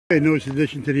Okay, newest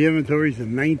addition to the inventory is the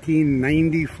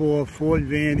 1994 Ford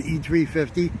Van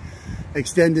E350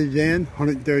 extended van,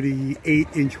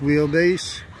 138-inch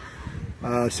wheelbase,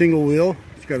 single wheel.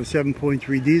 It's got a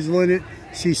 7.3 diesel in it,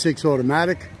 C6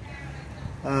 automatic.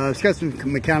 It's got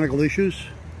some mechanical issues,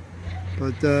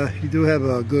 but you do have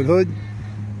a good hood.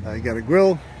 You got a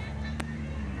grill,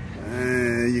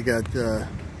 and you got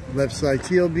left side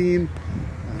seal beam,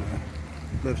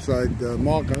 left side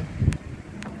marker.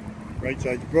 Right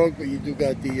side's broke, but you do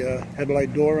got the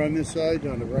headlight door on this side,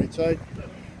 on the right side.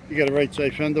 You got a right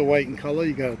side fender, white in color.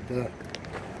 You got the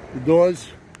doors.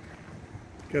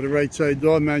 Got a right side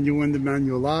door, manual window,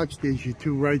 manual locks. There's your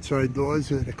two right side doors,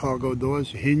 the cargo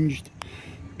doors, hinged.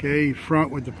 Okay,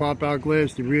 front with the pop-out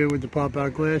glass, the rear with the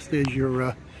pop-out glass. There's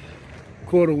your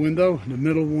quarter window, the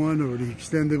middle one or the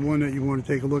extended one that you want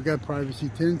to take a look at,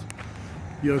 privacy tint.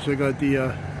 You also got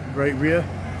the right rear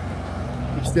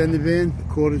extended van.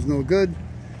 Quarter's no good.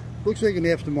 Looks like an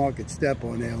aftermarket step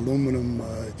on there, aluminum.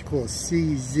 It's called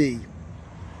CZ.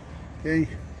 Okay,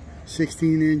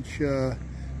 16-inch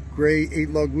gray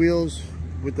 8-lug wheels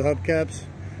with the hubcaps.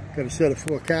 Got a set of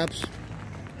 4 caps.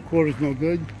 Quarter's no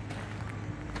good.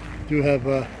 Do have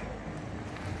a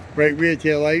right rear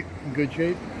tail light in good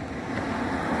shape.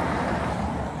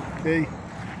 Okay,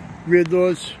 rear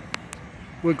doors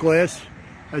with glass.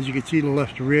 As you can see, the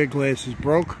left rear glass is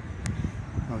broke.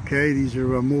 Okay, these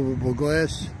are movable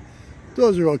glass.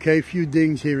 Doors are okay, few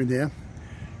dings here and there.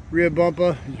 Rear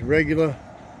bumper is regular,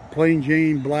 plain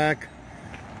Jane black.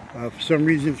 For some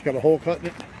reason it's got a hole cut in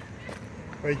it,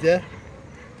 right there.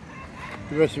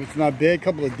 The rest of it's not bad,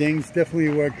 couple of dings, definitely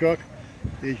a work truck.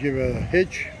 There's your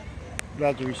hitch,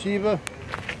 without the receiver.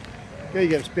 Okay,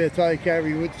 you got a spare tire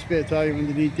carrier with the spare tire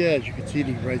underneath there. As you can see,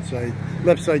 the right side,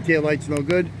 left side tail light's no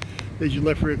good. There's your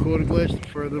left rear quarter glass, the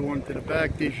further one to the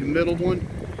back. There's your middle one.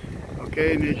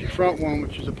 Okay, and there's your front one,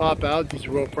 which is a pop out. These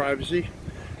are all privacy.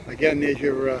 Again, there's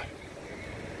your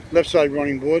left side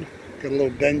running board. Got a little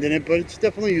bend in it, but it's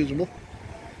definitely usable.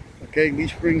 Okay,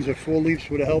 these springs are 4 leaves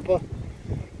with a helper.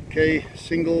 Okay,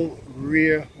 single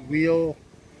rear wheel.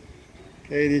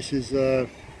 Okay, this is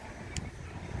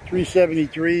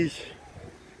 373s.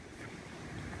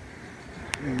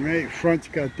 All right, front's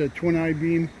got the twin eye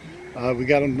beam. We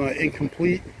got them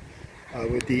incomplete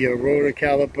with the rotor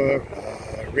caliper,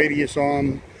 radius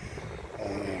arm,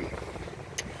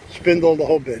 spindle, the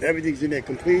whole bit. Everything's in there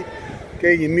complete.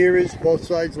 Okay, your mirrors, both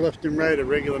sides, left and right, a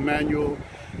regular manual,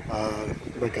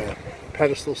 like a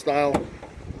pedestal style.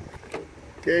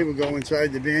 Okay, we'll go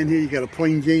inside the van here. You got a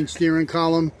plain Jane steering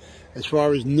column. As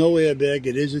far as no airbag,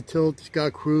 it is a tilt. It's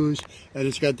got cruise, and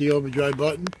it's got the overdrive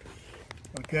button.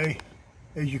 Okay,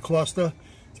 there's your cluster.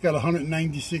 It's got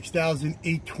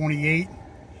 196,828.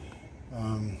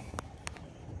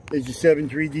 There's your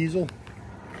 7.3 diesel.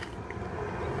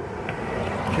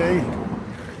 Okay,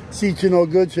 seats are no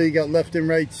good, so you got left and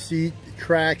right seat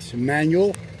tracks,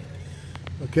 manual.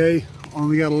 Okay,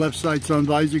 only got a left side sun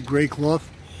visor, gray cloth.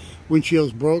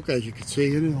 Windshield's broke, as you can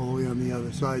see in it, all the way on the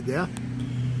other side there.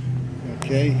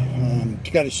 Okay,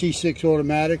 it's got a C6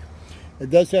 automatic. It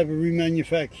does have a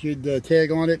remanufactured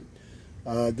tag on it.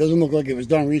 Doesn't look like it was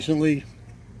done recently,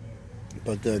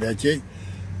 but that's it.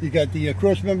 You got the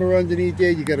cross member underneath there.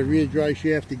 You got a rear drive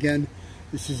shaft again.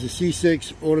 This is a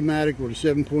C6 automatic with a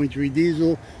 7.3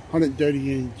 diesel,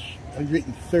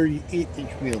 138-inch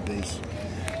wheelbase.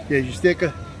 There's your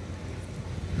sticker.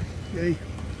 Okay.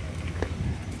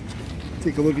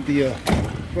 Take a look at the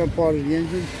front part of the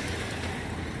engine.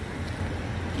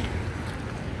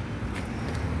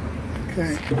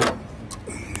 Okay.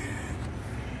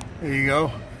 There you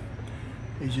go.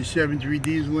 There's your 7.3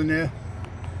 diesel in there.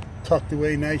 Tucked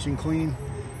away nice and clean.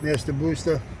 Master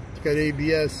booster. It's got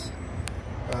ABS.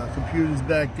 Computers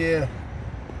back there.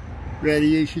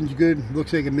 Radiation's good.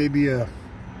 Looks like it may be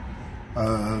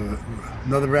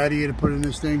another radiator put in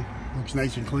this thing. Looks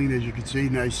nice and clean, as you can see.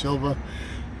 Nice silver.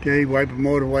 Okay, wiper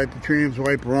motor, wiper trams,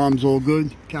 wiper arms, all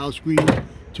good. Cowl screen,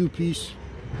 2-piece.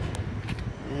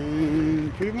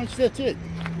 And pretty much that's it.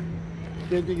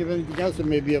 Can't think of anything else I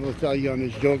may be able to tell you on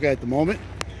this Joker at the moment.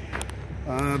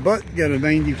 But got a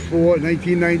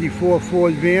 1994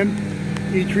 Ford Van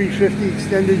E350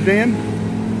 extended van,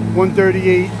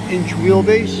 138-inch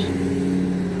wheelbase,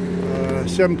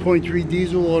 7.3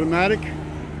 diesel automatic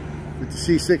with the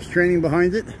C6 training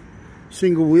behind it,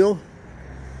 single wheel,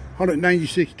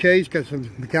 196K. It's got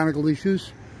some mechanical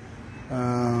issues.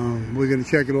 We're going to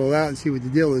check it all out and see what the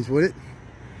deal is with it.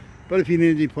 But if you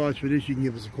need any parts for this, you can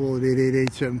give us a call at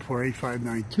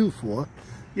 888-748-5924,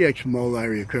 the Ext from Old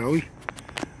area, Curly.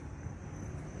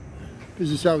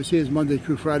 Business hours here is Monday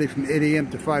through Friday from 8 a.m.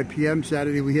 to 5 p.m.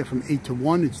 Saturday we're here from 8 to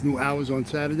 1. It's new hours on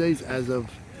Saturdays as of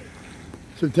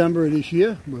September of this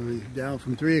year. We're down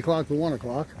from 3 o'clock to 1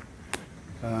 o'clock.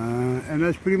 And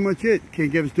that's pretty much it.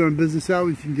 Can't get us during business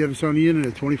hours. You can get us on the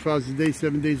internet 24 hours a day,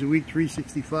 7 days a week,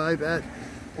 365 at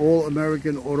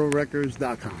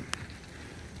allamericanautowreckers.com.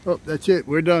 Oh, that's it.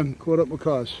 We're done. Caught up with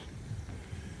cars.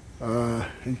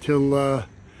 Until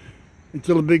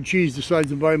the big cheese decides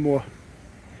to buy more.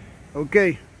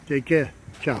 Okay, take care.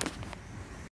 Ciao.